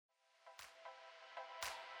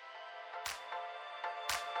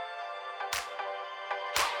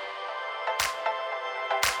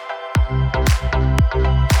Hello,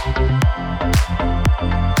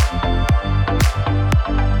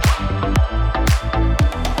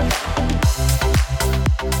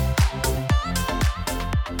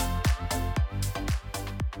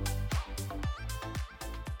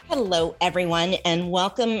 everyone, and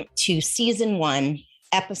welcome to Season 1,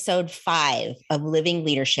 Episode 5 of Living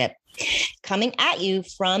Leadership, coming at you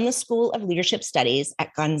from the School of Leadership Studies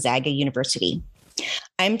at Gonzaga University.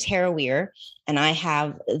 I'm Tara Weir, and I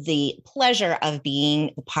have the pleasure of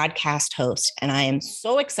being the podcast host, and I am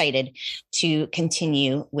so excited to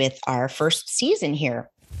continue with our first season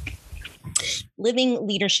here. Living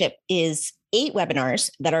Leadership is 8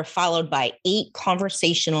 webinars that are followed by 8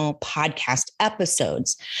 conversational podcast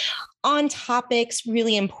episodes on topics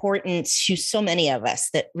really important to so many of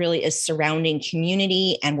us that really is surrounding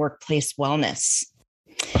community and workplace wellness.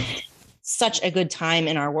 Such a good time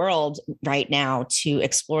in our world right now to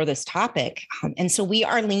explore this topic. And so we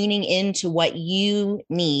are leaning into what you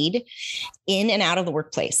need in and out of the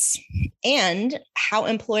workplace and how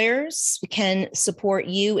employers can support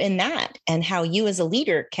you in that and how you as a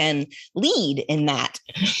leader can lead in that.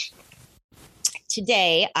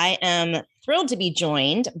 Today, I am thrilled to be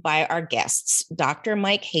joined by our guests, Dr.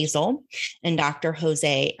 Mike Hazel and Dr.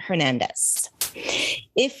 Jose Hernandez.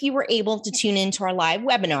 If you were able to tune into our live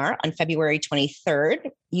webinar on February 23rd,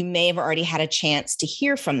 you may have already had a chance to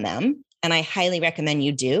hear from them, and I highly recommend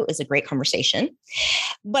you do. It was a great conversation,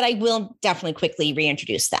 but I will definitely quickly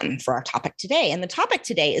reintroduce them for our topic today. And the topic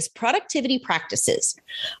today is productivity practices,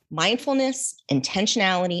 mindfulness,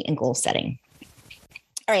 intentionality, and goal setting.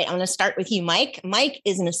 All right, I'm going to start with you, Mike. Mike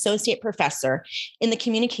is an associate professor in the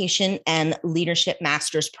Communication and Leadership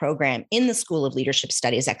Master's Program in the School of Leadership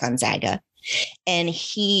Studies at Gonzaga, and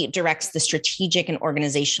he directs the Strategic and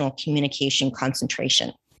Organizational Communication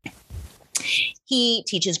concentration. He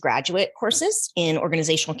teaches graduate courses in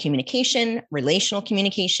organizational communication, relational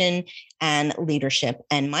communication, and leadership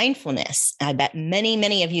and mindfulness. I bet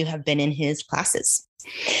many of you have been in his classes.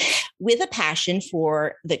 With a passion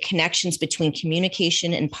for the connections between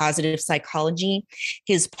communication and positive psychology,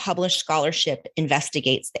 his published scholarship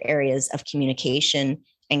investigates the areas of communication,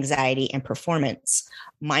 anxiety, and performance,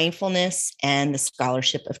 mindfulness, and the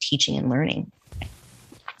scholarship of teaching and learning.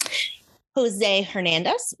 Jose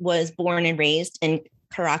Hernandez was born and raised in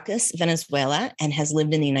Caracas, Venezuela, and has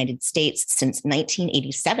lived in the United States since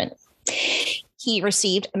 1987. He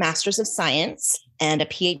received a Master's of Science and a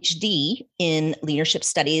PhD in Leadership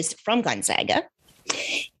Studies from Gonzaga.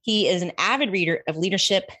 He is an avid reader of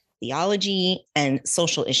leadership, theology, and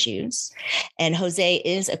social issues. And Jose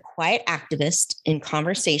is a quiet activist in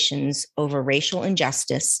conversations over racial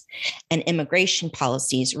injustice and immigration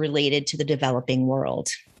policies related to the developing world.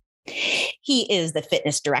 He is the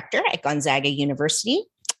fitness director at Gonzaga University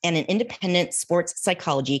and an independent sports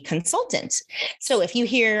psychology consultant. So if you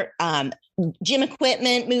hear gym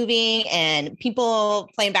equipment moving and people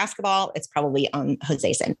playing basketball, it's probably on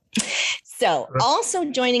Jose's end. So also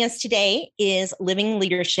joining us today is Living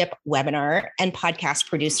Leadership webinar and podcast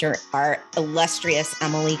producer, our illustrious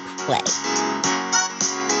Emily Clay.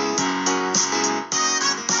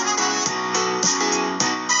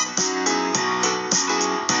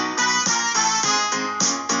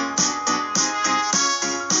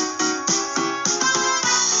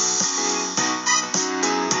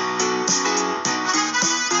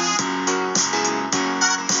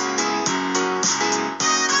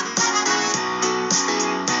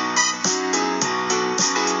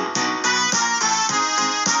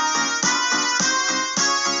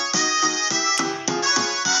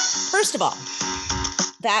 First of all,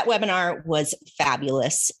 that webinar was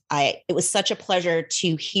fabulous. It was such a pleasure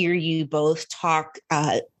to hear you both talk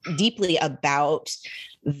deeply about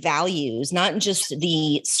values, not just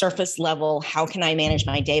the surface level, how can I manage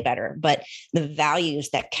my day better, but the values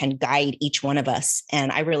that can guide each one of us.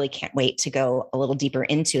 And I really can't wait to go a little deeper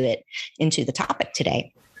into the topic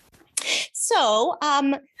today. So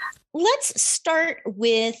let's start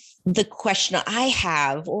with the question I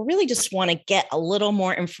have, or really just want to get a little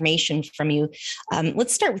more information from you.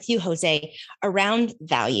 Let's start with you, Jose, around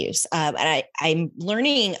values. And I'm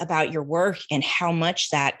learning about your work and how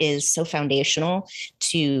much that is so foundational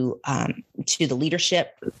to the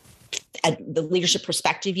leadership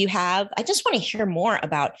perspective you have. I just want to hear more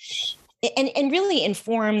about and really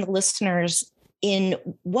inform the listeners in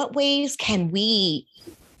what ways can we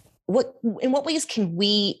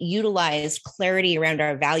utilize clarity around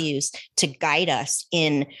our values to guide us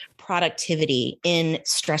in productivity, in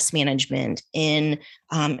stress management, in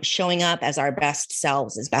showing up as our best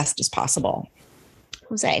selves as best as possible?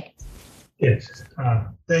 Jose. Yes.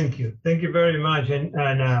 Thank you. Thank you very much. And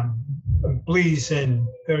I'm pleased and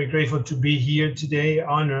very grateful to be here today.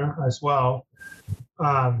 Honor as well.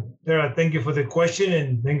 Tara, thank you for the question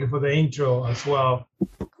and thank you for the intro as well.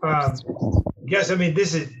 Yes, I mean,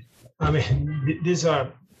 these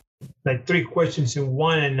are like three questions in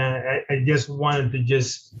one, and I just wanted to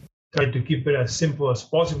just try to keep it as simple as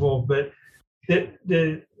possible. But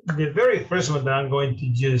the very first one that I'm going to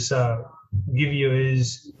just give you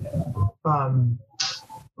is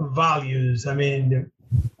values. I mean,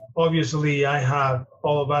 obviously,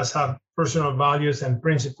 all of us have personal values and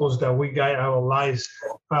principles that we guide our lives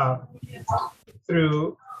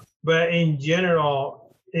through. But in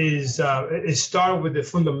general, it starts with the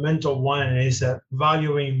fundamental one, is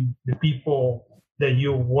valuing the people that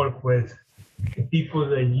you work with, the people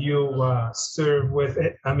that you serve with.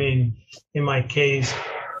 I mean, in my case,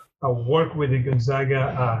 I work with the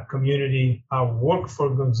Gonzaga community. I work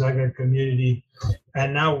for Gonzaga community,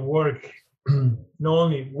 and I work not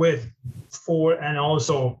only with, for, and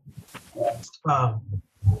also,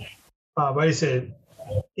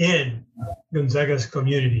 in Gonzaga's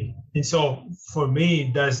community. And so for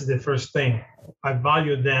me, that's the first thing. I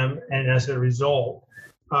value them, and as a result,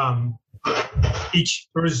 each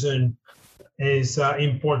person is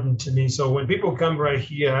important to me. So when people come right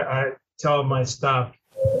here, I tell my staff,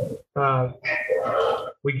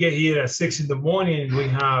 we get here at 6 a.m, we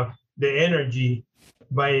have the energy.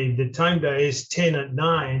 By the time that it's 10 at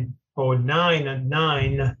 9 or 9 at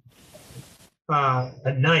 9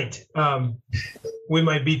 at night, we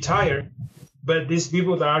might be tired, but these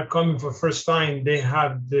people that are coming for first time, they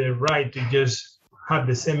have the right to just have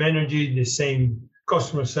the same energy, the same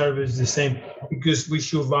customer service, the same, because we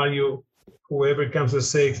should value whoever comes at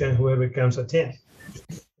 6 and whoever comes at 10.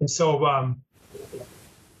 And so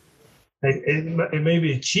it may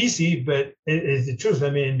be cheesy, but it's the truth. I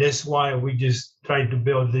mean, that's why we just try to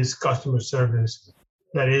build this customer service.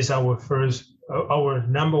 That is our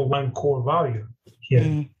number one core value here.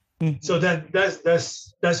 Mm-hmm. So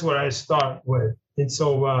that's what I start with. And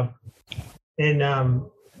so,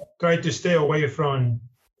 try to stay away from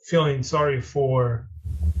feeling sorry for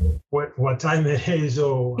what time it is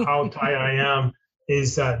or how tired I am,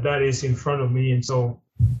 is that is in front of me. And so,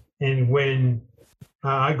 and when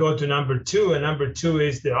I go to number two, and number two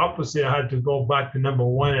is the opposite, I had to go back to number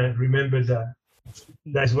one and remember that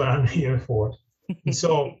that's what I'm here for. And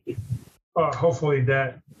so hopefully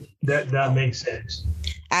that makes sense.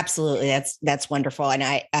 Absolutely. That's wonderful. And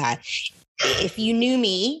if you knew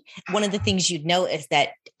me, one of the things you'd know is that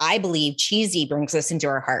I believe cheesy brings us into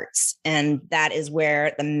our hearts, and that is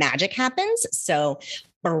where the magic happens. So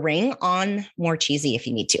bring on more cheesy if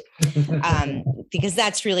you need to, because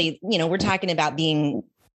that's really, we're talking about being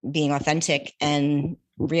authentic and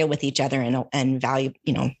real with each other, and value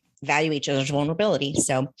each other's vulnerability.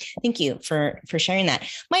 So thank you for sharing that.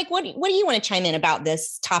 Mike, what do you want to chime in about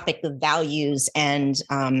this topic of values and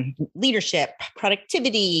leadership,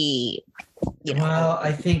 productivity? Well,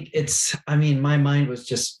 I think my mind was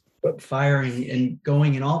just firing and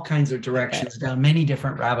going in all kinds of directions down many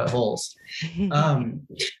different rabbit holes.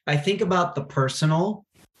 I think about the personal,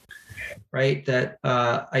 right? That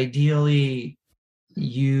ideally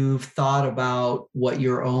you've thought about what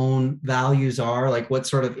your own values are, like what's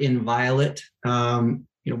sort of inviolate,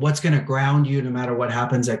 what's going to ground you no matter what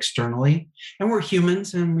happens externally. And we're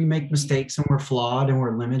humans and we make mistakes and we're flawed and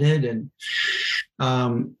we're limited. And,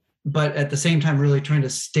 but at the same time, really trying to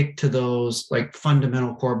stick to those like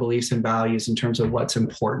fundamental core beliefs and values in terms of what's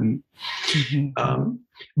important. Mm-hmm.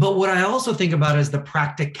 But what I also think about is the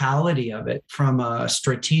practicality of it from a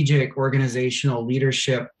strategic organizational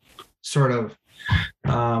leadership sort of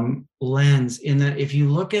lens, in that if you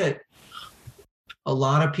look at a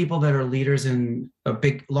lot of people that are leaders in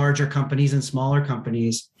larger companies and smaller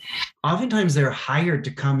companies, oftentimes they're hired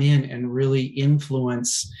to come in and really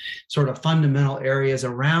influence sort of fundamental areas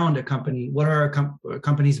around a company. What are a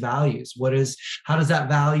company's values? How does that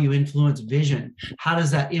value influence vision? How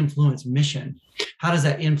does that influence mission? How does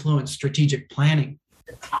that influence strategic planning?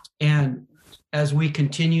 And as we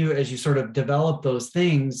continue, as you sort of develop those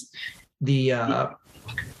things,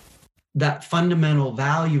 that fundamental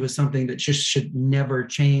value is something that just should never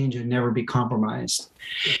change and never be compromised.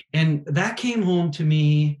 And that came home to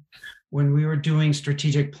me when we were doing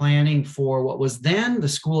strategic planning for what was then the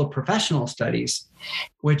School of Professional Studies,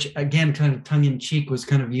 which again, kind of tongue in cheek, was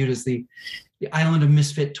kind of viewed as the island of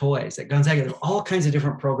misfit toys. At Gonzaga, there were all kinds of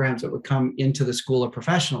different programs that would come into the School of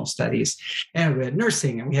Professional Studies. And we had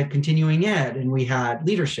nursing, and we had continuing ed, and we had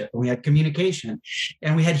leadership, and we had communication,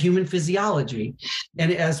 and we had human physiology.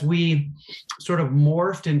 And as we sort of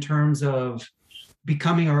morphed in terms of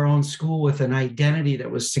becoming our own school with an identity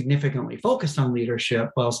that was significantly focused on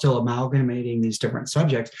leadership while still amalgamating these different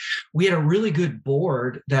subjects, we had a really good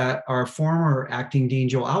board that our former acting dean,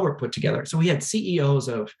 Joe Albert, put together. So we had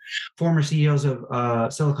former CEOs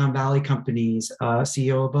of Silicon Valley companies,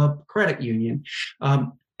 CEO of a credit union,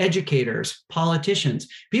 educators, politicians,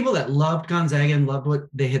 people that loved Gonzaga and loved what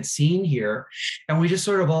they had seen here. And we just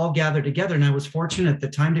sort of all gathered together. And I was fortunate at the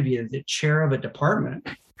time to be the chair of a department.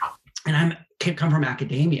 And I come from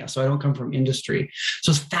academia, so I don't come from industry.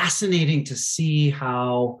 So it's fascinating to see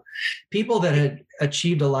how people that had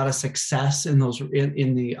achieved a lot of success in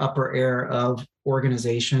the upper air of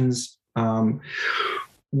organizations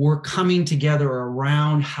were coming together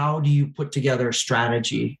around how do you put together a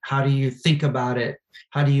strategy? How do you think about it?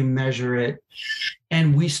 How do you measure it?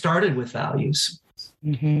 And we started with values.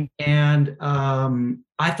 Mm-hmm. And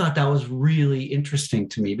I thought that was really interesting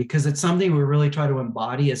to me because it's something we really try to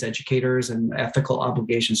embody as educators and ethical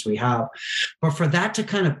obligations we have. But for that to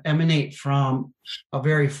kind of emanate from a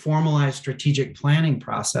very formalized strategic planning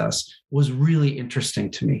process was really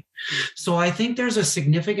interesting to me. So I think there's a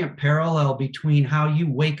significant parallel between how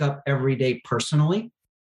you wake up every day personally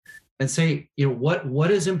and say,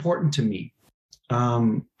 what is important to me?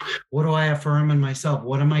 What do I affirm in myself?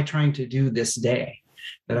 What am I trying to do this day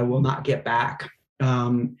that I will not get back?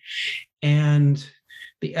 And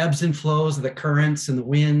the ebbs and flows of the currents and the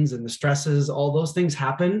winds and the stresses, all those things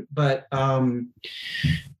happen. But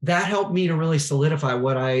that helped me to really solidify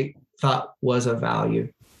what I thought was a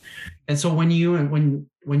value. And so when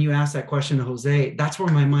you asked that question to Jose, that's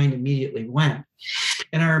where my mind immediately went.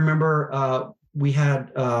 And I remember we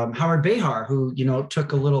had Howard Behar, who,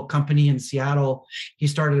 took a little company in Seattle. He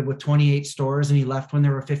started with 28 stores and he left when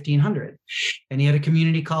there were 1,500. And he had a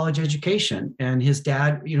community college education. And his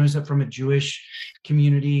dad, is from a Jewish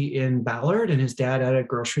community in Ballard, and his dad had a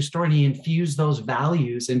grocery store, and he infused those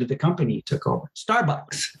values into the company he took over,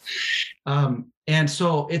 Starbucks. And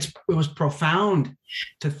so it was profound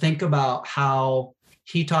to think about how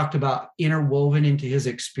he talked about interwoven into his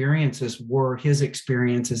experiences were his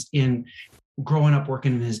experiences in growing up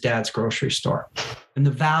working in his dad's grocery store, and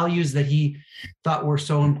the values that he thought were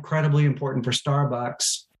so incredibly important for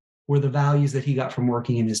Starbucks were the values that he got from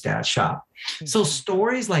working in his dad's shop. Mm-hmm. So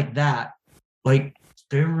stories like that,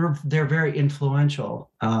 they're very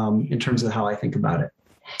influential in terms of how I think about it.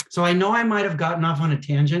 So I know I might have gotten off on a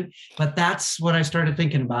tangent, but that's what I started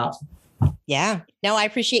thinking about. Yeah, no, I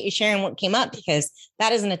appreciate you sharing what came up because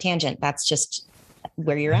that isn't a tangent. That's just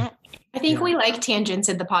where you're at. I think we like tangents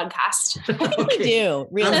in the podcast. Okay. We do.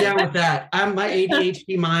 Really. I'm down with that. I'm my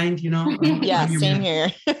ADHD mind, Yeah, same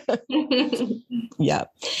here. Yeah.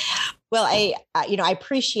 Well, I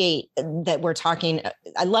appreciate that we're talking.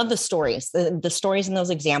 I love the stories. The stories in those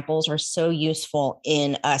examples are so useful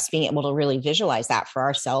in us being able to really visualize that for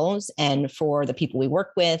ourselves and for the people we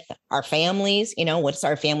work with, our families. What's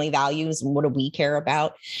our family values and what do we care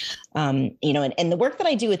about? And the work that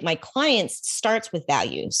I do with my clients starts with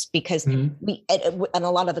values because and a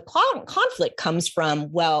lot of the conflict comes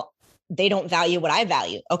from, well, they don't value what I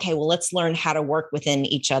value. Okay, well, let's learn how to work within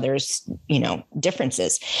each other's,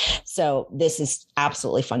 differences. So this is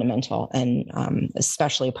absolutely fundamental and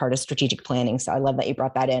especially a part of strategic planning. So I love that you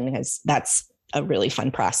brought that in because that's a really fun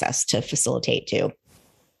process to facilitate too.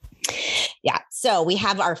 Yeah. So we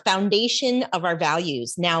have our foundation of our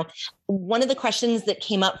values. Now, one of the questions that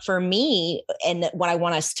came up for me and what I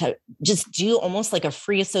want us to just do almost like a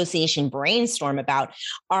free association brainstorm about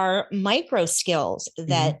are micro skills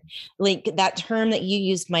that like that term that you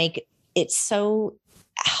used, Mike, it's so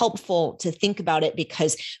helpful to think about it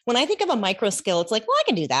because when I think of a micro skill, it's like, well, I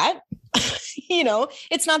can do that.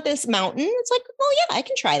 It's not this mountain. It's like, well, yeah, I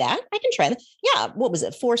can try that. Yeah. What was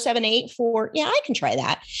it? 4, 7, 8, 4. Yeah, I can try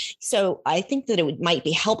that. So I think that it might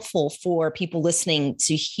be helpful for people listening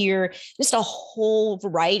to hear just a whole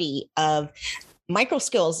variety of micro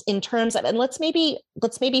skills in terms of, and let's maybe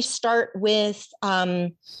start with,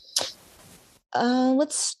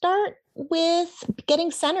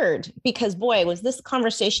 getting centered because boy, was this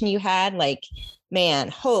conversation you had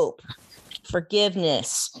hope,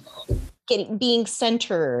 forgiveness, being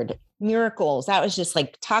centered, miracles. That was just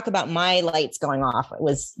talk about my lights going off. It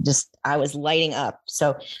was just, I was lighting up.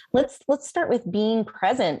 So let's start with being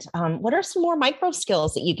present. What are some more micro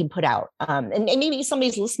skills that you can put out? And maybe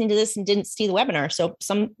somebody's listening to this and didn't see the webinar. So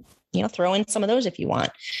throw in some of those if you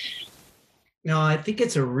want. No, I think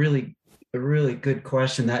it's a really good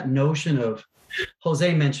question. That notion of,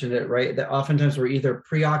 Jose mentioned it, right? That oftentimes we're either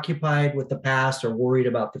preoccupied with the past or worried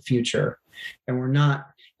about the future. And we're not,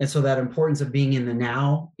 And so that importance of being in the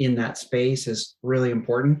now in that space is really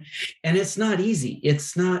important. And it's not easy.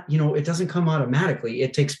 It's not, it doesn't come automatically.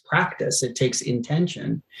 It takes practice. It takes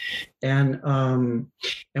intention. And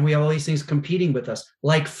we have all these things competing with us,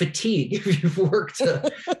 like fatigue, if you've worked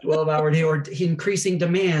a 12-hour day, or increasing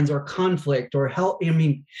demands, or conflict, or health. I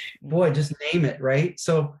mean, boy, just name it, right?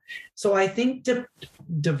 So I think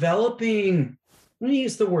developing, I'm going to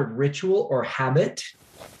use the word ritual or habit,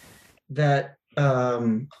 that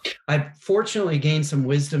I've fortunately gained some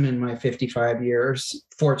wisdom in my 55 years.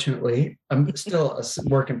 Fortunately, I'm still a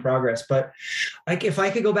work in progress, but if I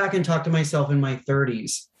could go back and talk to myself in my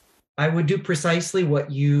 30s, I would do precisely what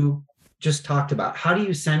you just talked about. How do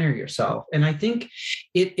you center yourself? And I think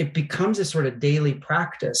it becomes a sort of daily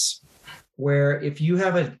practice where if you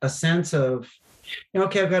have a sense of,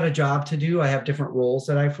 okay, I've got a job to do. I have different roles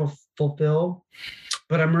that I fulfill,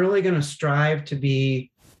 but I'm really going to strive to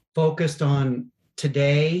be focused on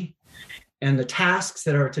today and the tasks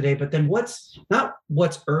that are today, but then what's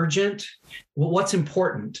urgent, what's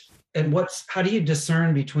important, and how do you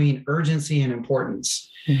discern between urgency and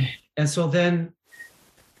importance? Mm-hmm. And so then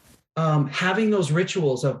having those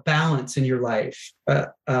rituals of balance in your life,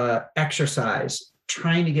 exercise,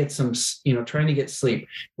 trying to get sleep,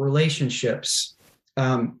 relationships,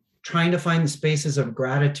 trying to find the spaces of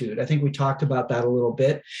gratitude. I think we talked about that a little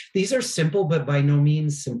bit. These are simple, but by no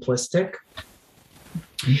means simplistic.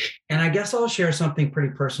 And I guess I'll share something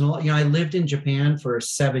pretty personal. I lived in Japan for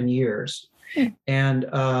 7 years, and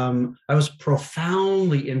I was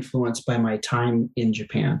profoundly influenced by my time in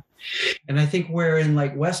Japan. And I think we're in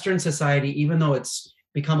Western society, even though it's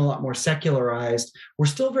become a lot more secularized, we're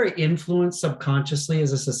still very influenced subconsciously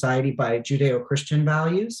as a society by Judeo-Christian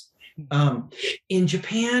values. In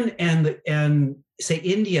Japan and say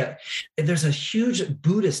India, there's a huge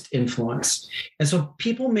Buddhist influence. And so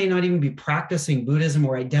people may not even be practicing Buddhism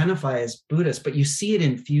or identify as Buddhist, but you see it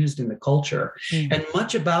infused in the culture. Mm-hmm. And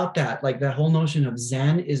much about that, that whole notion of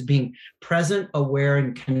Zen, is being present, aware,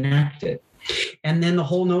 and connected. And then the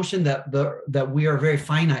whole notion that we are very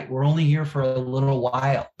finite. We're only here for a little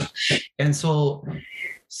while. And so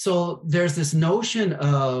there's this notion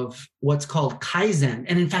of what's called Kaizen.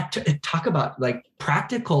 And in fact, talk about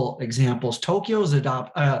practical examples. Toyota's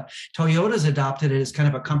adopted it as kind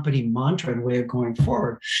of a company mantra and way of going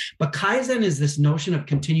forward. But Kaizen is this notion of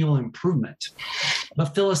continual improvement.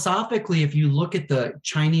 But philosophically, if you look at the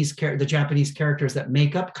Japanese characters that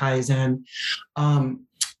make up Kaizen,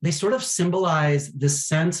 they sort of symbolize this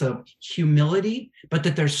sense of humility, but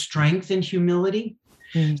that there's strength in humility.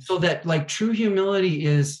 So that true humility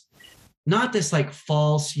is not this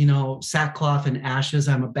false, sackcloth and ashes,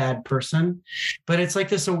 I'm a bad person, but it's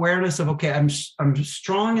this awareness of, okay, I'm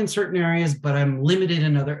strong in certain areas, but I'm limited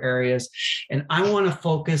in other areas. And I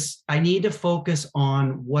need to focus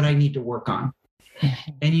on what I need to work on.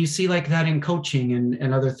 And you see that in coaching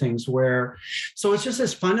and other things so it's just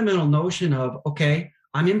this fundamental notion of, okay,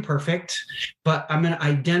 I'm imperfect, but I'm going to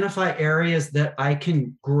identify areas that I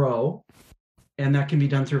can grow. And that can be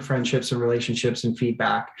done through friendships and relationships and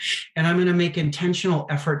feedback. And I'm going to make intentional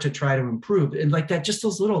effort to try to improve. And that, just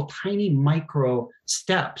those little tiny micro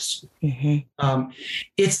steps. Mm-hmm.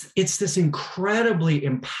 It's this incredibly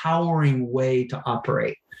empowering way to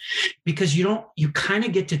operate, because you kind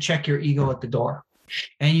of get to check your ego at the door.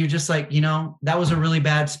 And you're just that was a really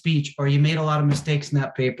bad speech, or you made a lot of mistakes in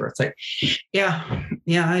that paper. It's yeah,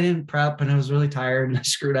 I didn't prep and I was really tired and I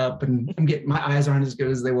screwed up and my eyes aren't as good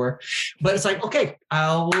as they were. But it's okay,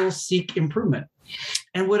 I will seek improvement.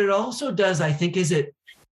 And what it also does, I think, is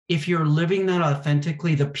if you're living that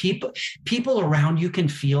authentically, the people around you can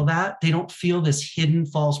feel that. They don't feel this hidden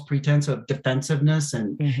false pretense of defensiveness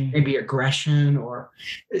and maybe aggression, or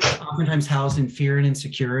oftentimes housed in fear and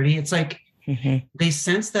insecurity. It's they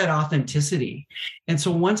sense that authenticity. And so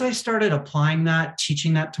once I started applying that,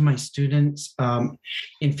 teaching that to my students,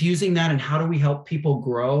 infusing that, and how do we help people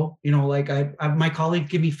grow? My colleagues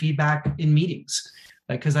give me feedback in meetings,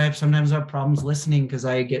 because I sometimes have problems listening because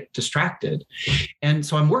I get distracted. And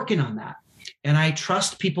so I'm working on that. And I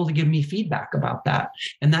trust people to give me feedback about that.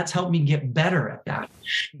 And that's helped me get better at that.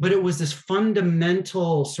 But it was this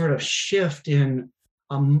fundamental sort of shift in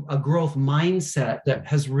a growth mindset that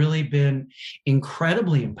has really been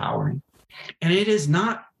incredibly empowering. And it is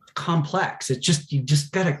not complex. It's you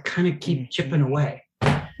just got to kind of keep chipping away.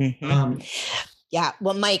 Mm-hmm. Yeah.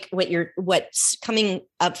 Well, Mike, what's coming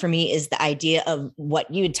up for me is the idea of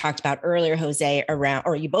what you had talked about earlier, Jose, around,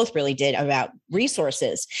 or you both really did, about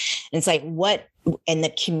resources. And it's what, and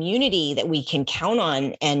the community that we can count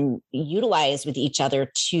on and utilize with each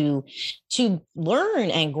other to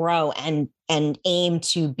learn and grow and aim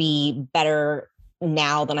to be better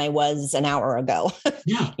now than I was an hour ago.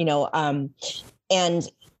 Yeah.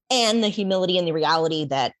 And the humility and the reality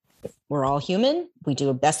that we're all human. We do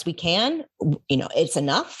the best we can. It's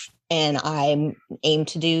enough. And I aim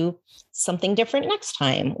to do something different next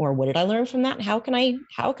time. Or what did I learn from that? How can I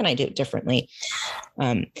do it differently?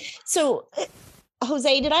 So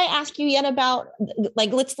Jose, did I ask you yet about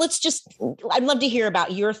let's just, I'd love to hear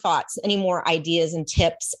about your thoughts, any more ideas and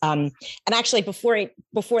tips. And actually before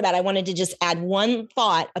that, I wanted to just add one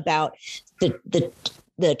thought about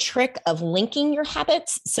the trick of linking your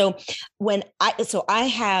habits. So I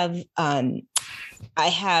have an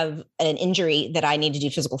injury that I need to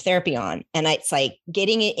do physical therapy on. And it's like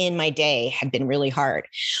getting it in my day had been really hard.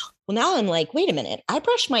 Well, now I'm like, wait a minute, I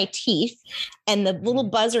brush my teeth and the little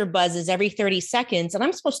buzzer buzzes every 30 seconds and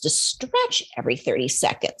I'm supposed to stretch every 30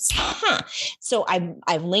 seconds. So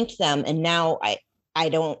I've linked them and now I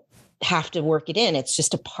don't have to work it in. It's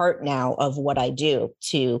just a part now of what I do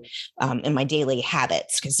in my daily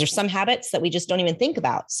habits, because there's some habits that we just don't even think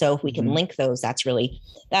about. So if we can link those,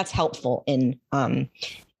 that's helpful in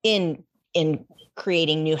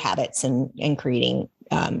creating new habits and creating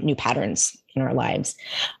new patterns in our lives.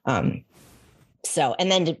 And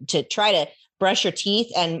then to try to brush your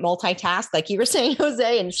teeth and multitask, like you were saying,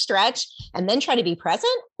 Jose, and stretch, and then try to be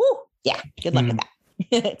present. Woo, yeah, good luck with that.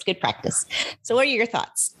 It's good practice. So what are your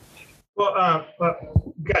thoughts? Well,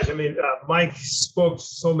 gosh, Mike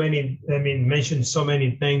mentioned so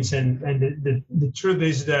many things, and the truth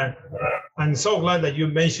is that I'm so glad that you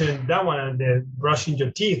mentioned that one, the brushing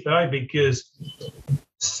your teeth, right? Because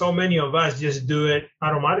so many of us just do it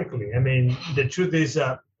automatically. The truth is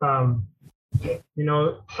that, with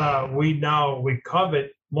COVID,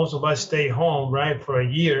 most of us stay home, right, for a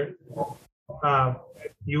year.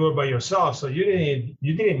 You were by yourself, so you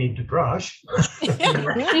didn't need to brush. What's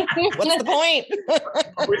the point?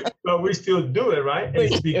 but we still do it, right?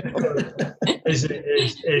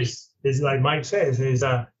 It's like Mike says, it's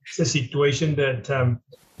a situation that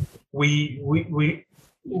we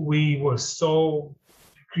were so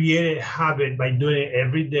created habit by doing it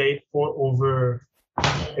every day for over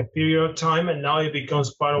a period of time, and now it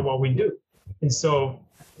becomes part of what we do. And so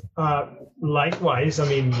likewise,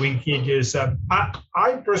 we can just,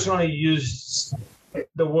 I personally use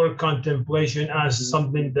the word contemplation as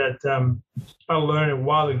something that I learned a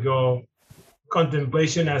while ago.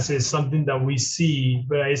 Contemplation as is something that we see,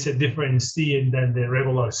 but it's a different seeing than the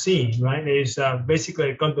regular seeing, right? It's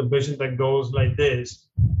basically a contemplation that goes like this.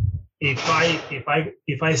 If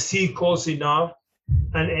I see close enough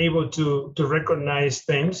and able to recognize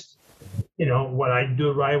things, what I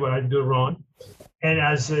do right, what I do wrong. And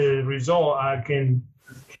as a result, I can,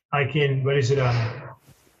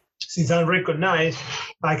 since I'm recognized,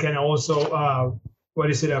 I can also,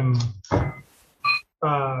 what's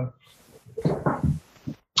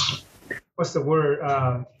the word?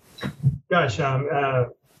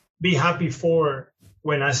 Be happy for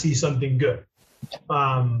when I see something good.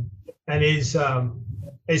 And it's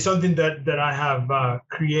something that I have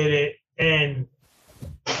created and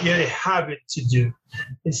created a habit to do.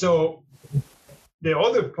 And so the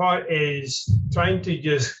other part is trying to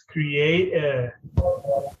just create a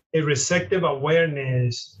receptive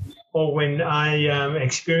awareness, or when I am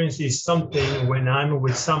experiencing something, when I'm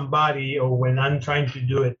with somebody, or when I'm trying to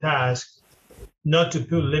do a task, not to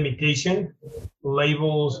put limitation,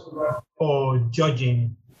 labels, or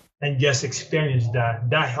judging, and just experience that.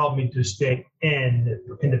 That helped me to stay in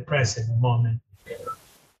the present moment.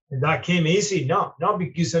 And that came easy, not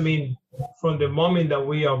because, from the moment that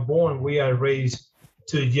we are born, we are raised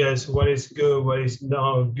to just what is good, what is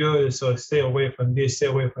not good. So stay away from this, stay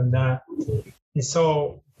away from that. And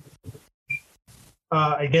so,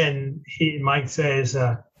 again, Mike says,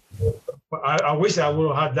 I wish I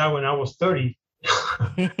would have had that when I was 30.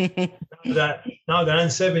 now that I'm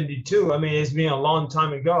 72, it's been a long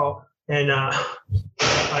time ago. And I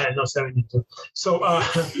am not 72. So I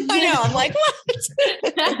know, I'm like, what?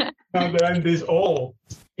 Now that I'm this old.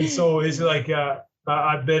 And so it's like,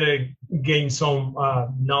 I better gain some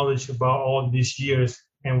knowledge about all these years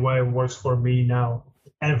and what works for me now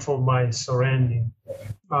and for my surrounding.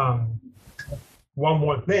 One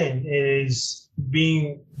more thing is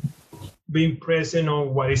being present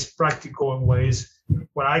on what is practical and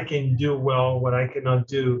what I can do well, what I cannot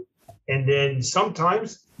do. And then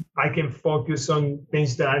sometimes I can focus on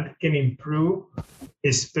things that I can improve,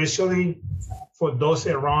 especially for those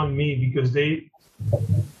around me, because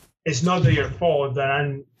it's not their fault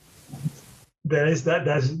that's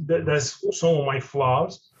some of my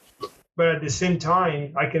flaws. But at the same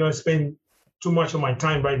time, I cannot spend too much of my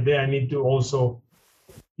time right there. I need to also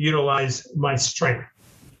utilize my strength.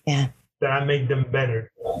 Yeah. that I make them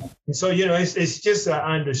better. And so, it's just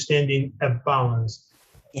understanding a balance.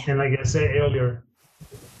 Yeah. And like I said earlier,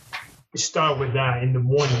 start with that in the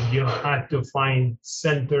morning. You don't have to find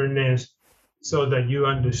centeredness so that you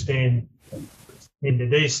understand in the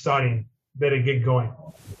day starting, better get going.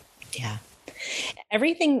 Yeah.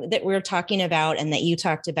 Everything that we're talking about and that you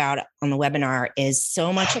talked about on the webinar is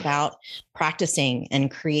so much about practicing and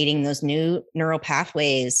creating those new neural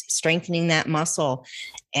pathways, strengthening that muscle.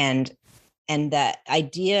 And the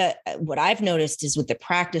idea, what I've noticed is with the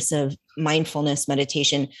practice of mindfulness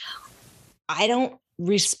meditation, I don't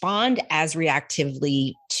respond as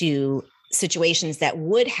reactively to situations that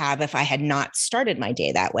would have if I had not started my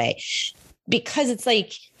day that way, because it's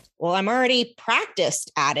like, well, I'm already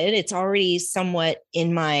practiced at it. It's already somewhat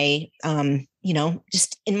in my,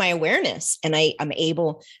 just in my awareness, and I'm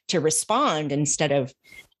able to respond instead of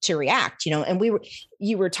to react, and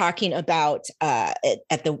you were talking about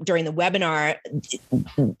during the webinar,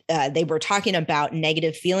 they were talking about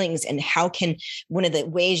negative feelings and how can, one of the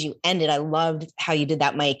ways you ended, I loved how you did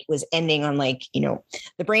that, Mike, was ending on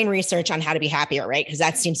the brain research on how to be happier, right? Because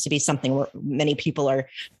that seems to be something where many people are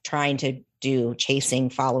trying to do, chasing,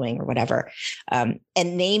 following, or whatever. And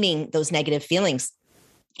naming those negative feelings,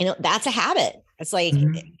 that's a habit. It's like,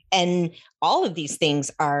 and all of these things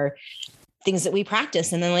are things that we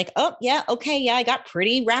practice. And then oh yeah, okay. Yeah. I got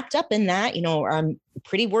pretty wrapped up in that, or I'm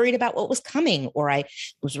pretty worried about what was coming, or I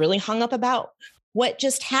was really hung up about what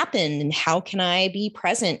just happened and how can I be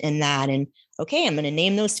present in that? And okay, I'm going to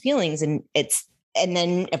name those feelings. And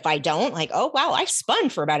then if I don't, oh, wow, I spun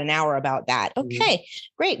for about an hour about that. Okay,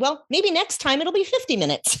 great. Well, maybe next time it'll be 50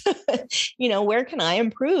 minutes. Where can I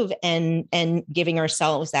improve? And giving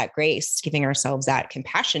ourselves that grace, giving ourselves that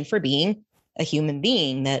compassion for being a human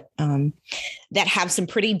being that have some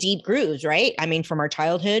pretty deep grooves, right? I mean, from our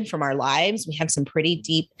childhood, from our lives, we have some pretty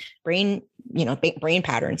deep brain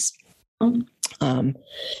patterns.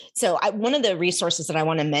 So one of the resources that I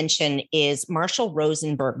want to mention is Marshall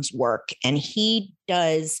Rosenberg's work. And he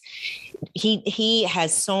has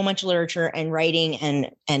so much literature and writing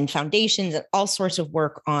and foundations and all sorts of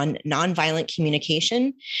work on nonviolent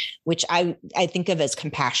communication, which I think of as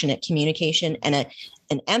compassionate communication. And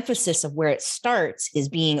an emphasis of where it starts is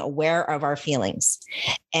being aware of our feelings,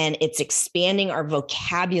 and it's expanding our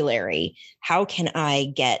vocabulary. How can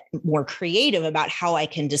I get more creative about how I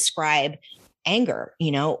can describe anger,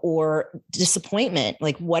 or disappointment?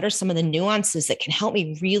 What are some of the nuances that can help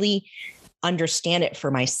me really understand it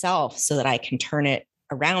for myself so that I can turn it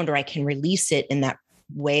around, or I can release it in that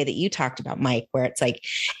way that you talked about, Mike, where it's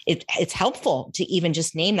it's helpful to even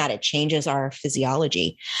just name that. It changes our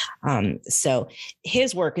physiology. So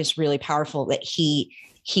his work is really powerful, that he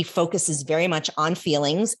focuses very much on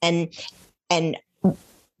feelings. And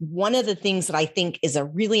one of the things that I think is a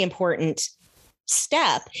really important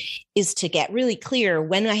step is to get really clear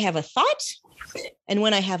when I have a thought and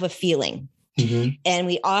when I have a feeling. And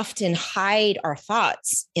we often hide our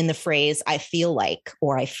thoughts in the phrase, I feel like,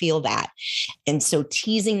 or I feel that. And so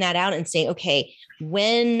teasing that out and saying, okay,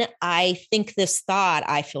 when I think this thought,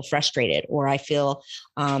 I feel frustrated, or I feel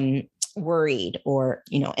worried, or,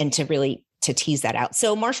 and to tease that out.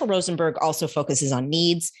 So Marshall Rosenberg also focuses on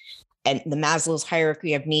needs and the Maslow's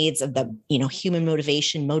hierarchy of needs, of the, human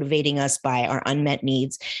motivation, motivating us by our unmet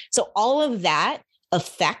needs. So all of that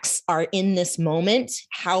effects are in this moment,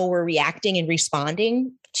 how we're reacting and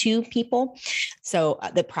responding to people. So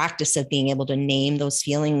the practice of being able to name those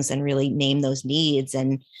feelings and really name those needs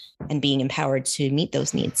and being empowered to meet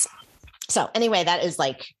those needs. So anyway, that is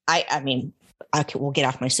we'll get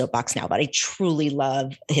off my soapbox now, but I truly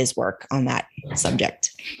love his work on that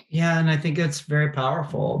subject. Yeah. And I think it's very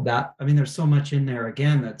powerful there's so much in there,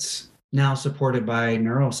 again, that's now supported by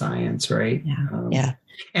neuroscience, right? Yeah.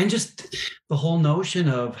 And just the whole notion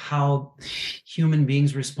of how human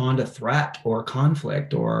beings respond to threat or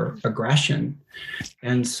conflict or aggression.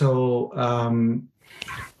 And so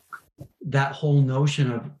that whole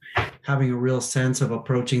notion of having a real sense of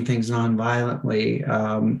approaching things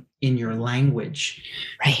nonviolently in your language,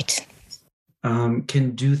 right,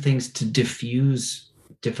 can do things to diffuse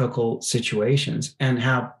difficult situations and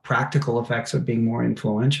have practical effects of being more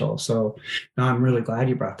influential. So no, I'm really glad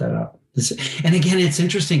you brought that up. And again, it's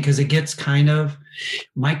interesting because it gets kind of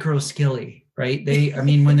micro skilly, right?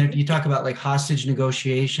 When you talk about hostage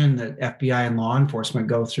negotiation that FBI and law enforcement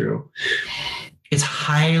go through, it's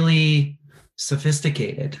highly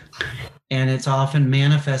sophisticated, and it's often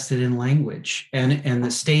manifested in language and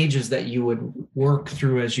the stages that you would work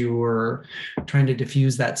through as you were trying to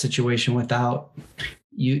diffuse that situation without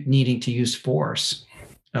you needing to use force.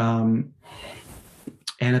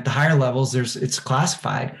 And at the higher levels, it's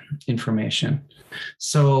classified information.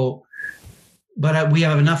 So, but we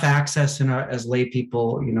have enough access as lay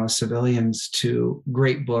people, civilians, to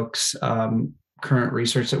great books, current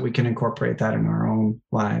research, that we can incorporate that in our own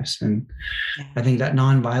lives. And I think that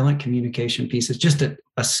nonviolent communication piece is just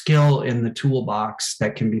a skill in the toolbox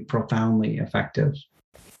that can be profoundly effective.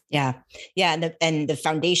 Yeah. Yeah. And the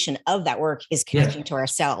foundation of that work is connecting to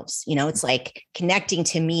ourselves. It's like connecting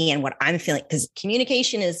to me and what I'm feeling, because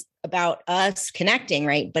communication is about us connecting,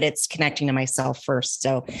 right? But it's connecting to myself first.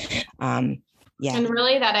 So, yeah. And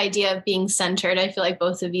really that idea of being centered, I feel like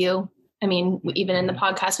both of you, I mean, even in the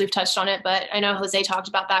podcast, we've touched on it, but I know Jose talked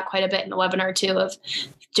about that quite a bit in the webinar too, of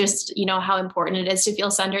just, how important it is to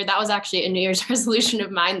feel centered. That was actually a New Year's resolution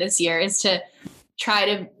of mine this year, is to try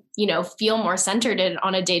to feel more centered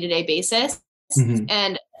on a day-to-day basis. Mm-hmm.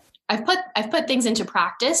 And I've put things into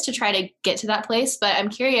practice to try to get to that place, but I'm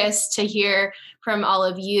curious to hear from all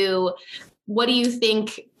of you. What do you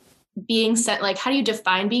think being set, like, how do you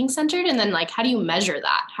define being centered? And then how do you measure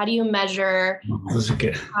that? How do you measure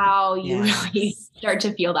how you really start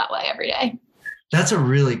to feel that way every day? That's a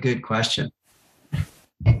really good question.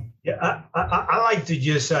 Yeah, I like to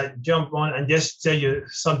just jump on and just tell you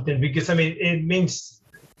something, because it means,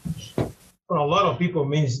 for a lot of people,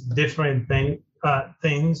 means different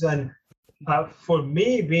things. And for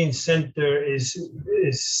me, being centered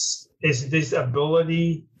is this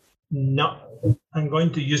ability, not, I'm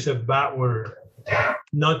going to use a bad word,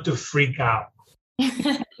 not to freak out.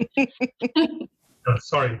 No,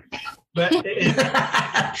 sorry. But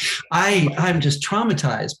I'm just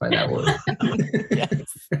traumatized by that word.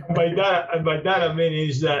 By that I mean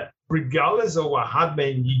is that regardless of what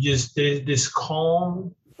happened, there's this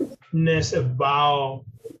calmness about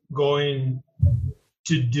going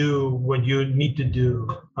to do what you need to do.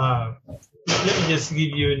 Let me just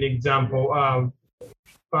give you an example.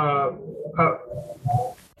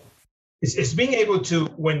 It's being able to,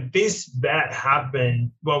 when this bad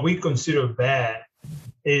happen, what we consider bad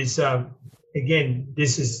is, again,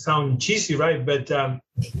 this is sound cheesy, right? But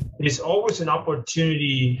there's always an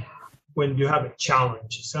opportunity when you have a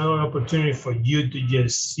challenge. It's an opportunity for you to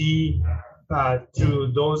just see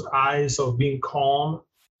through those eyes of being calm,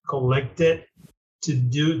 collected,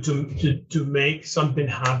 to make something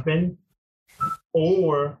happen.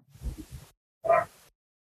 Or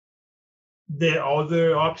the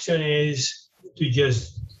other option is to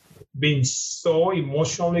just being so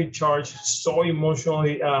emotionally charged, so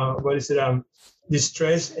emotionally,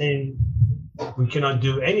 distressed, and we cannot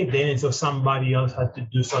do anything until somebody else has to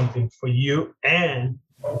do something for you and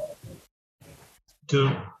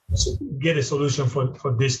to get a solution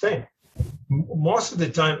for this thing. Most of the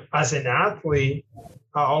time, as an athlete,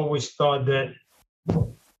 I always thought that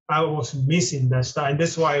I was missing that stuff. And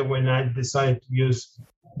that's why when I decided to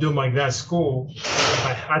do my grad school,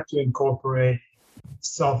 I had to incorporate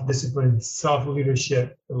self-discipline,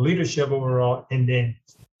 self-leadership, leadership overall, and then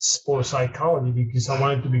sports psychology, because I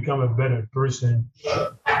wanted to become a better person.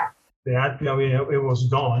 It was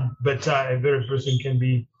gone, but a better person can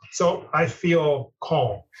be. So I feel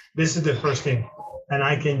calm. This is the first thing. And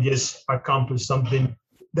I can just accomplish something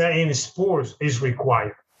that in sports is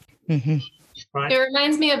required. Mm-hmm. Right? It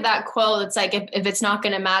reminds me of that quote. It's like, if it's not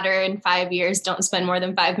going to matter in 5 years, don't spend more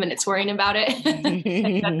than 5 minutes worrying about it.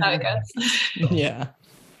 That's how it goes. Yeah.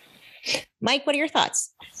 Mike, what are your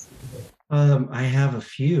thoughts? I have a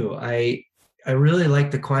few. I really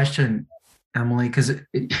like the question, Emily, because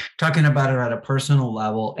talking about it at a personal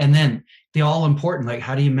level, and then the all important, like,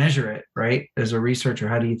 how do you measure it, right? As a researcher,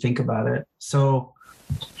 how do you think about it? So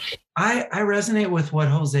I resonate with what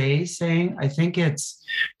Jose is saying. I think it's,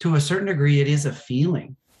 to a certain degree, it is a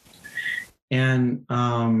feeling. And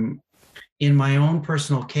in my own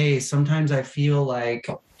personal case, sometimes I feel like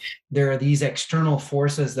there are these external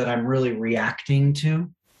forces that I'm really reacting to.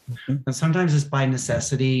 Mm-hmm. And sometimes it's by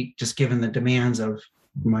necessity, just given the demands of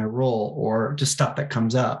my role or just stuff that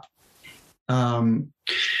comes up.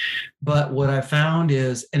 But what I found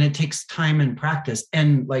is, and it takes time and practice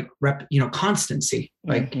and constancy.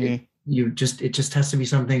 Like mm-hmm. It just has to be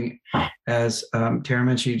something, as Tara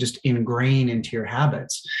mentioned, you just ingrain into your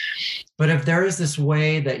habits. But if there is this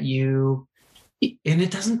way that and it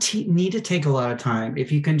doesn't need to take a lot of time.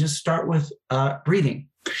 If you can just start with breathing,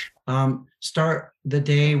 start the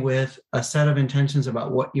day with a set of intentions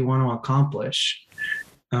about what you want to accomplish.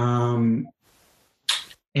 And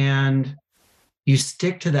you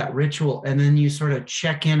stick to that ritual, and then you sort of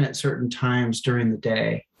check in at certain times during the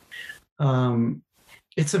day.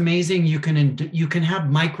 It's amazing. You can have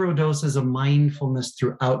micro doses of mindfulness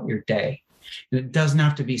throughout your day. And it doesn't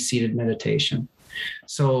have to be seated meditation.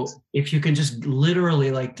 So if you can just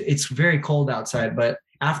literally, like, it's very cold outside, but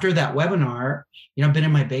after that webinar, I've been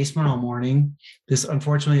in my basement all morning.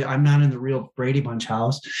 Unfortunately, I'm not in the real Brady Bunch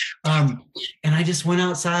house. And I just went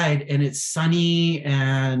outside, and it's sunny,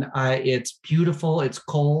 and it's beautiful. It's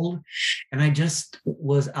cold. And I just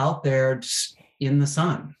was out there just in the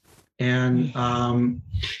sun. And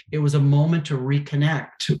it was a moment to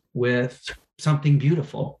reconnect with something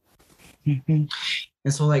beautiful. And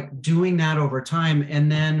so, like, doing that over time.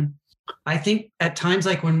 And then I think at times,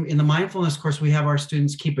 like when in the mindfulness course, we have our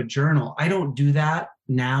students keep a journal. I don't do that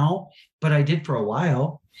now, but I did for a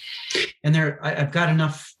while. And I've got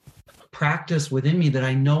enough practice within me that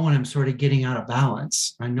I know when I'm sort of getting out of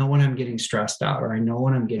balance. I know when I'm getting stressed out, or I know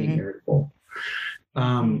when I'm getting irritable.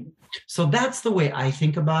 So that's the way I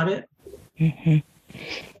think about it.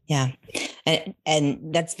 Yeah.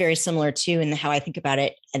 And that's very similar too in how I think about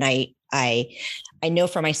it. And I know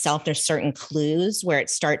for myself, there's certain clues where it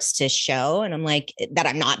starts to show, and I'm like, that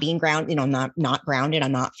I'm not being grounded, I'm not grounded.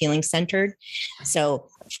 I'm not feeling centered. So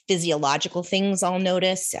physiological things I'll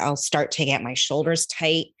notice. I'll start to get my shoulders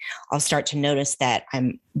tight. I'll start to notice that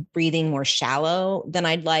I'm breathing more shallow than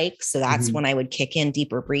I'd like. So that's when I would kick in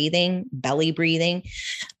deeper breathing, belly breathing.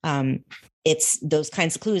 It's those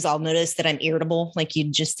kinds of clues. I'll notice that I'm irritable, like you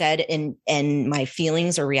just said, and my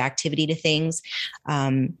feelings or reactivity to things.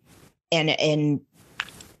 And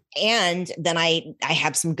then I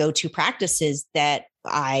have some go-to practices that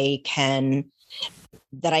I can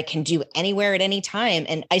do anywhere at any time.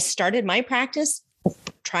 And I started my practice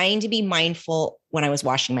trying to be mindful when I was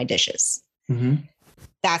washing my dishes.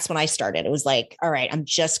 That's when I started. It was like, all right, I'm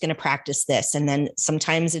just going to practice this. And then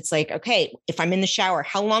sometimes it's like, okay, if I'm in the shower,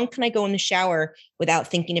 how long can I go in the shower without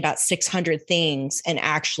thinking about 600 things and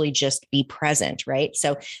actually just be present? Right.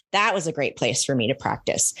 So that was a great place for me to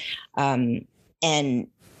practice. And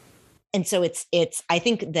so it's, I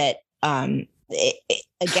think that, again,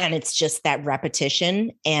 it's just that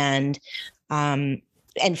repetition. And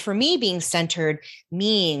for me, being centered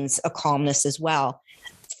means a calmness as well.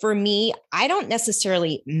 For me, I don't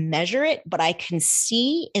necessarily measure it, but I can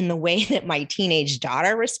see in the way that my teenage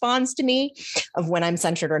daughter responds to me of when I'm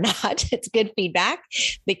centered or not. It's good feedback,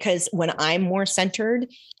 because when I'm more centered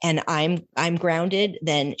and I'm grounded,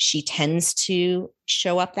 then she tends to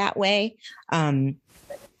show up that way. And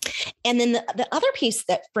then the other piece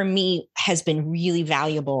that for me has been really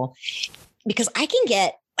valuable, because I can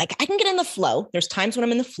get in the flow. There's times when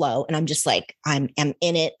I'm in the flow and I'm just like, I'm in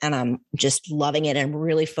it and I'm just loving it. And I'm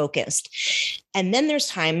really focused. And then there's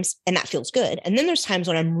times, and that feels good. And then there's times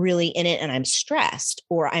when I'm really in it and I'm stressed,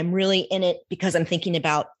 or I'm really in it because I'm thinking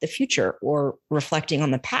about the future or reflecting on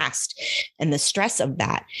the past and the stress of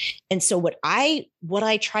that. And so what I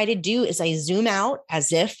try to do is I zoom out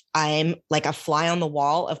as if I'm like a fly on the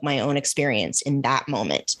wall of my own experience in that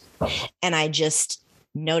moment. And I just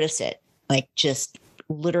notice it, like just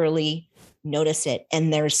literally notice it.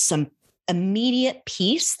 And there's some immediate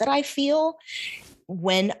peace that I feel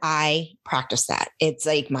when I practice that. It's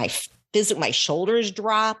like my shoulders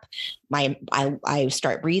drop, I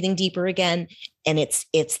start breathing deeper again. And it's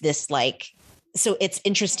this like, so it's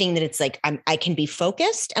interesting that it's like, I can be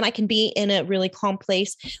focused and I can be in a really calm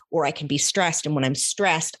place, or I can be stressed. And when I'm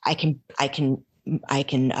stressed, I can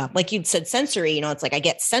like you said, sensory, it's like I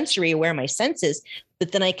get sensory aware of my senses,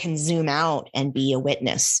 but then I can zoom out and be a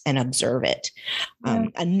witness and observe it.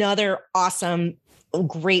 Another awesome,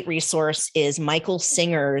 great resource is Michael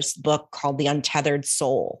Singer's book called The Untethered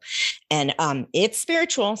Soul. And it's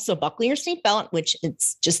spiritual. So buckle your seatbelt, which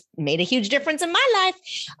it's just made a huge difference in my life.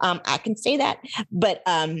 I can say that, but,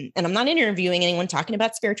 and I'm not interviewing anyone talking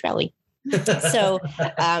about spirituality. So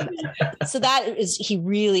that is, he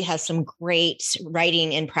really has some great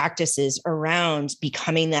writing and practices around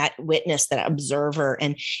becoming that witness, that observer.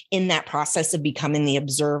 And in that process of becoming the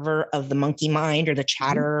observer of the monkey mind or the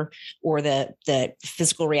chatter or the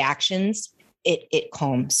physical reactions, it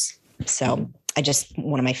calms. So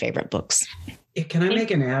one of my favorite books. Can I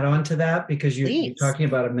make an add-on to that? Because you're talking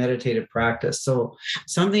about a meditative practice. So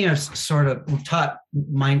something I've sort of taught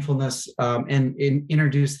mindfulness and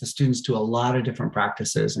introduced the students to a lot of different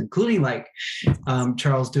practices, including like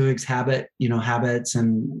Charles Duhigg's habits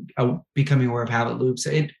and becoming aware of habit loops.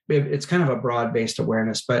 It's kind of a broad-based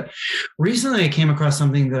awareness. But recently I came across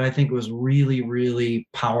something that I think was really, really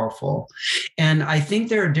powerful. And I think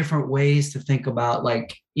there are different ways to think about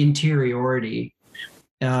like interiority.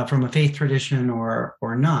 From a faith tradition or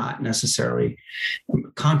not necessarily.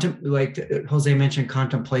 Like Jose mentioned,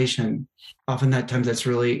 contemplation. Often that times that's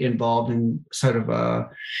really involved in sort of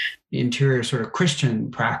a interior sort of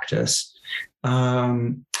Christian practice.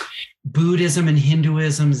 Buddhism and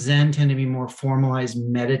Hinduism, Zen tend to be more formalized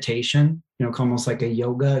meditation, almost like a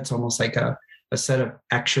yoga. It's almost like a set of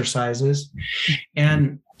exercises.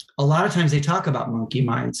 And a lot of times they talk about monkey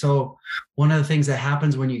mind. So one of the things that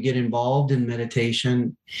happens when you get involved in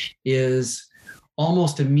meditation is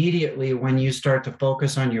almost immediately when you start to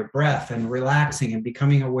focus on your breath and relaxing and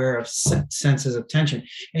becoming aware of senses of tension,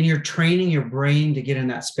 and you're training your brain to get in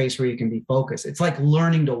that space where you can be focused. It's like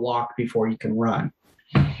learning to walk before you can run.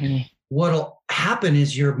 Mm-hmm. What'll happen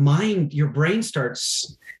is your brain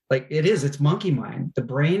starts it's monkey mind. The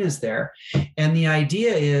brain is there. And the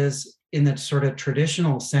idea is, in that sort of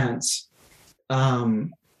traditional sense,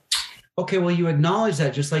 okay, well, you acknowledge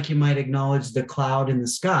that just like you might acknowledge the cloud in the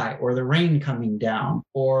sky or the rain coming down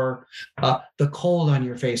or the cold on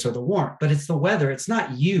your face or the warmth, but it's the weather. It's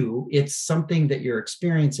not you. It's something that you're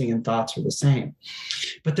experiencing, and thoughts are the same.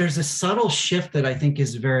 But there's a subtle shift that I think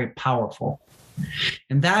is very powerful.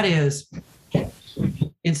 And that is,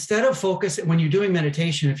 instead of focusing, when you're doing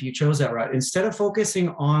meditation, if you chose that route, instead of focusing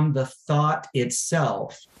on the thought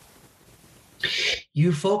itself,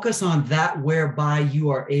 you focus on that whereby you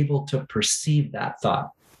are able to perceive that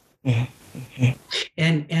thought. Mm-hmm.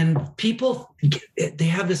 And people, they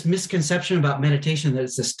have this misconception about meditation that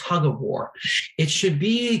it's this tug of war. It should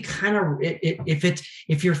be kind of,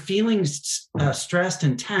 if you're feeling stressed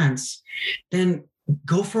and tense, then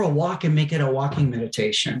go for a walk and make it a walking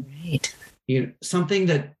meditation. Right. Something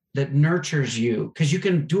that nurtures you, because you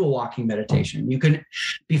can do a walking meditation. You can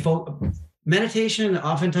be meditation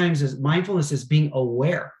oftentimes is mindfulness is being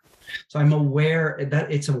aware. So I'm aware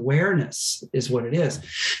that it's awareness is what it is.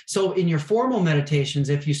 So in your formal meditations,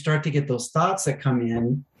 if you start to get those thoughts that come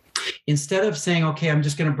in, instead of saying, okay, I'm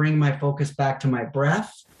just going to bring my focus back to my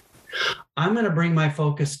breath, I'm going to bring my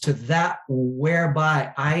focus to that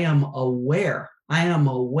whereby I am aware, I am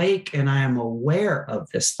awake, and I am aware of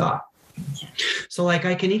this thought. So like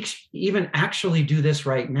I can even actually do this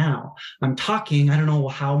right now. I'm talking, I don't know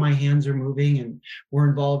how my hands are moving, and we're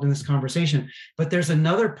involved in this conversation, but there's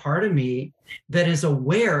another part of me that is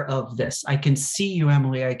aware of this. I can see you,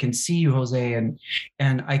 Emily. I can see you, Jose,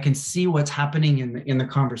 and I can see what's happening in the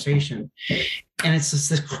conversation. And it's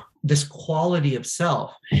just this quality of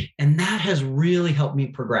self. And that has really helped me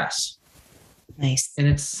progress. Nice. And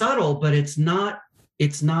it's subtle, but it's not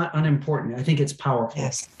unimportant. I think it's powerful.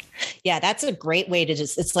 Yes. Yeah, that's a great way to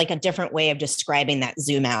it's like a different way of describing that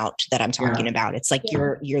zoom out that I'm talking about. It's like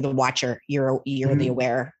you're the watcher, you're the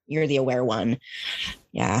aware, you're the aware one.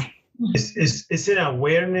 Yeah. Is it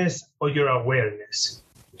awareness or your awareness?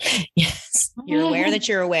 Yes. You're aware that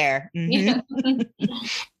you're aware. Mm-hmm.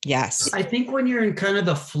 Yes. I think when you're in kind of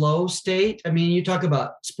the flow state, I mean, you talk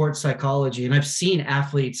about sports psychology, and I've seen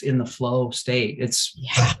athletes in the flow state. It's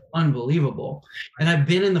unbelievable. And I've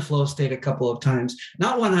been in the flow state a couple of times,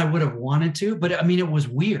 not when I would have wanted to, but I mean, it was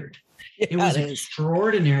weird. It was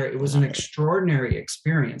extraordinary. It was an extraordinary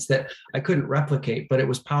experience that I couldn't replicate, but it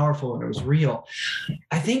was powerful and it was real.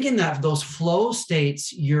 I think in those flow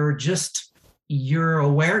states, your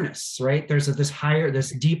awareness, right? There's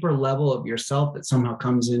this deeper level of yourself that somehow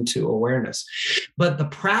comes into awareness. But the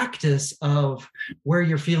practice of where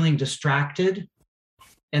you're feeling distracted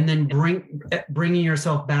and then bringing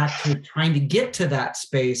yourself back to trying to get to that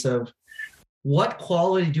space of what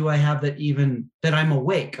quality do I have that I'm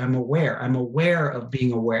awake, I'm aware of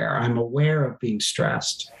being aware, I'm aware of being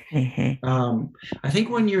stressed. Mm-hmm. I think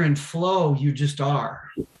when you're in flow, you just are.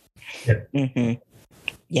 Mm-hmm.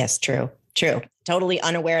 Yes, true. Totally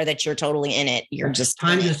unaware that you're totally in it. You're just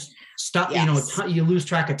time to stop. Yes. You lose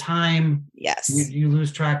track of time. Yes. You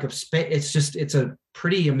lose track of space. It's a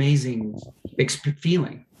pretty amazing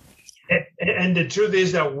feeling. And the truth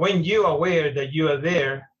is that when you are aware that you are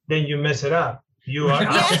there, then you mess it up. You are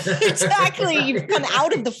yes, exactly. You've come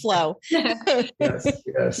out of the flow.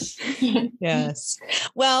 Yes.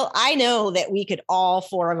 Well, I know that we could all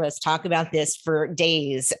four of us talk about this for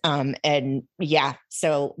days.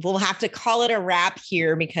 So we'll have to call it a wrap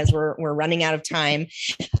here because we're running out of time.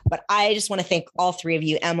 But I just want to thank all three of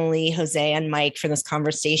you, Emily, Jose, and Mike, for this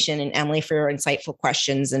conversation, and Emily for your insightful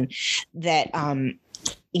questions, and that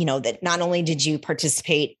that not only did you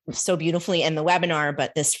participate so beautifully in the webinar,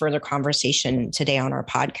 but this further conversation today on our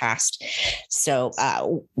podcast.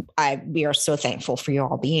 So we are so thankful for you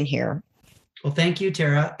all being here. Well, thank you,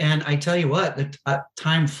 Tara. And I tell you what, the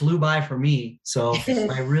time flew by for me. So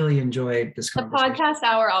I really enjoyed this conversation. The podcast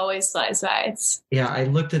hour always flies by. I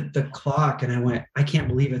looked at the clock and I went, I can't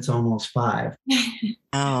believe it's almost 5.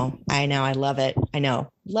 Oh, I know. I love it. I know.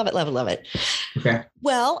 Love it. Okay.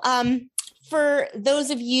 Well, For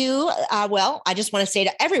those of you, I just want to say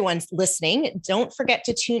to everyone listening, don't forget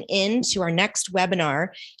to tune in to our next webinar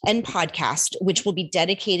and podcast, which will be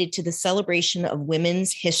dedicated to the celebration of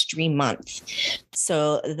Women's History Month.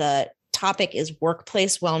 So the topic is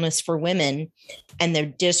workplace wellness for women and their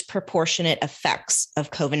disproportionate effects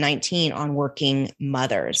of COVID-19 on working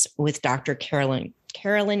mothers with Dr. Carolyn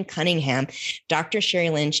Cunningham, Dr. Sherry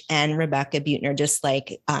Lynch, and Rebecca Butner. Just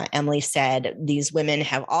like Emily said, these women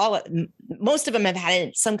have most of them have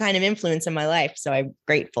had some kind of influence in my life. So I'm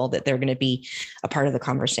grateful that they're going to be a part of the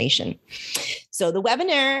conversation. So the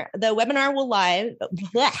webinar will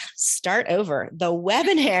start over. The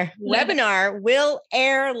webinar will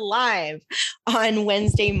air live on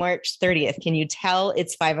Wednesday, March 30th. Can you tell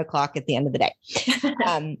it's 5:00 at the end of the day?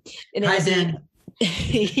 Hi, Zen.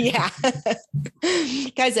 Yeah.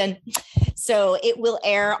 Kaizen. So it will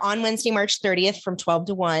air on Wednesday, March 30th from 12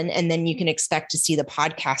 to 1. And then you can expect to see the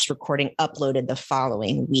podcast recording uploaded the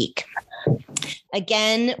following week.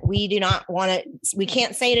 Again, we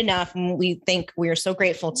can't say it enough. We think we are so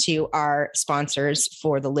grateful to our sponsors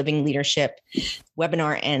for the Living Leadership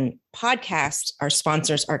webinar and podcast. Our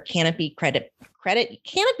sponsors are Canopy Credit.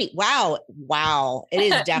 Wow. It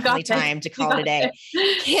is definitely time to call it a day.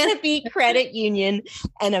 Canopy Credit Union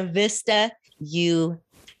and Avista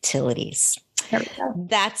Utilities.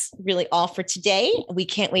 That's really all for today. We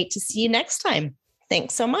can't wait to see you next time.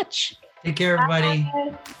 Thanks so much. Take care, everybody.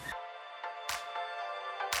 Bye.